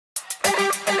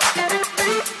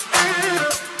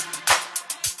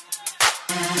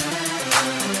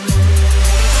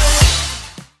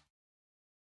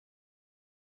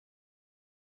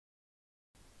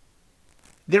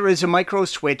There is a micro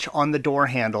switch on the door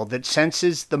handle that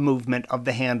senses the movement of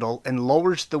the handle and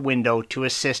lowers the window to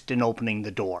assist in opening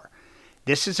the door.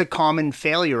 This is a common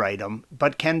failure item,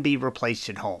 but can be replaced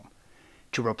at home.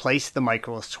 To replace the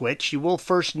micro switch, you will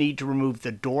first need to remove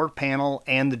the door panel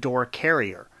and the door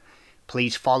carrier.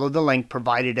 Please follow the link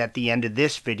provided at the end of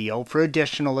this video for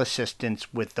additional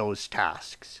assistance with those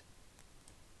tasks.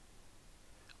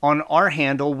 On our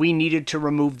handle, we needed to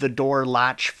remove the door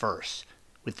latch first.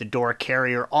 With the door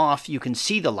carrier off, you can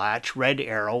see the latch, red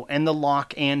arrow, and the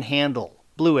lock and handle,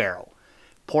 blue arrow.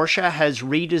 Porsche has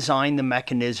redesigned the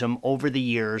mechanism over the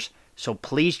years, so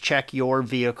please check your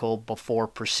vehicle before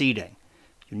proceeding.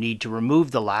 You need to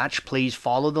remove the latch. Please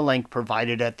follow the link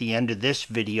provided at the end of this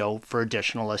video for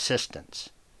additional assistance.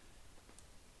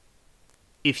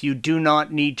 If you do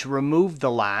not need to remove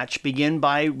the latch, begin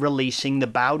by releasing the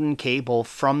Bowden cable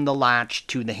from the latch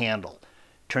to the handle.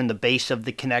 Turn the base of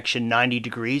the connection 90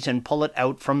 degrees and pull it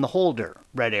out from the holder,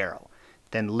 red arrow.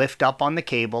 Then lift up on the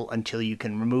cable until you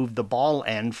can remove the ball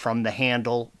end from the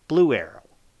handle, blue arrow.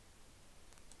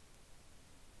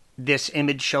 This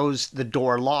image shows the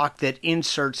door lock that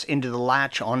inserts into the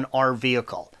latch on our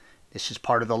vehicle. This is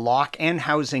part of the lock and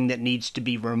housing that needs to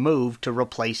be removed to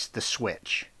replace the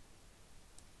switch.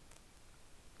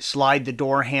 Slide the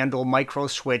door handle micro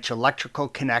switch electrical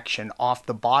connection off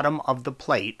the bottom of the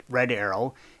plate, red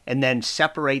arrow, and then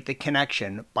separate the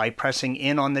connection by pressing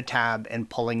in on the tab and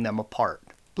pulling them apart,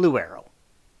 blue arrow.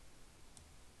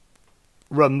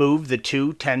 Remove the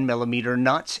two 10mm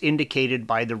nuts indicated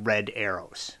by the red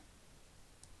arrows.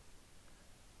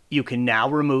 You can now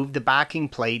remove the backing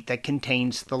plate that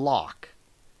contains the lock.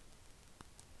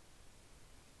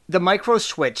 The micro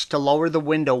switch to lower the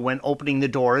window when opening the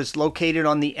door is located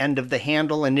on the end of the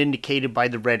handle and indicated by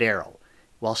the red arrow.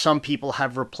 While some people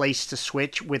have replaced the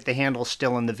switch with the handle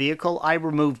still in the vehicle, I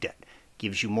removed it.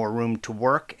 Gives you more room to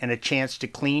work and a chance to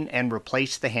clean and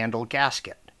replace the handle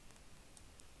gasket.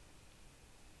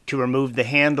 To remove the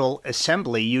handle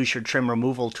assembly, use your trim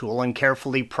removal tool and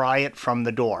carefully pry it from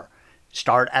the door.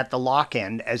 Start at the lock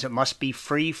end, as it must be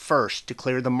free first to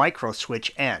clear the micro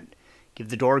switch end. Give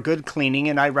the door a good cleaning,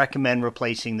 and I recommend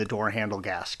replacing the door handle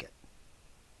gasket.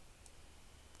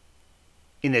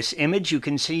 In this image, you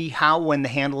can see how when the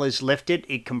handle is lifted,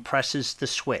 it compresses the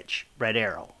switch, red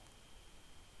arrow.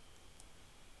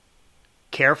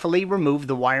 Carefully remove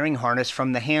the wiring harness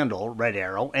from the handle, red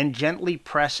arrow, and gently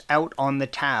press out on the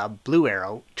tab, blue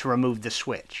arrow, to remove the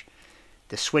switch.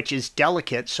 The switch is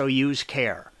delicate, so use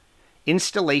care.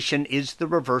 Installation is the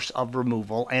reverse of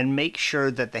removal, and make sure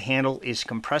that the handle is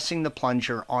compressing the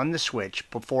plunger on the switch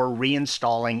before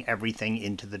reinstalling everything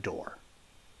into the door.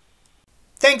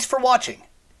 Thanks for watching.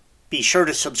 Be sure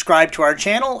to subscribe to our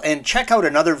channel and check out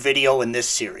another video in this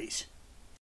series.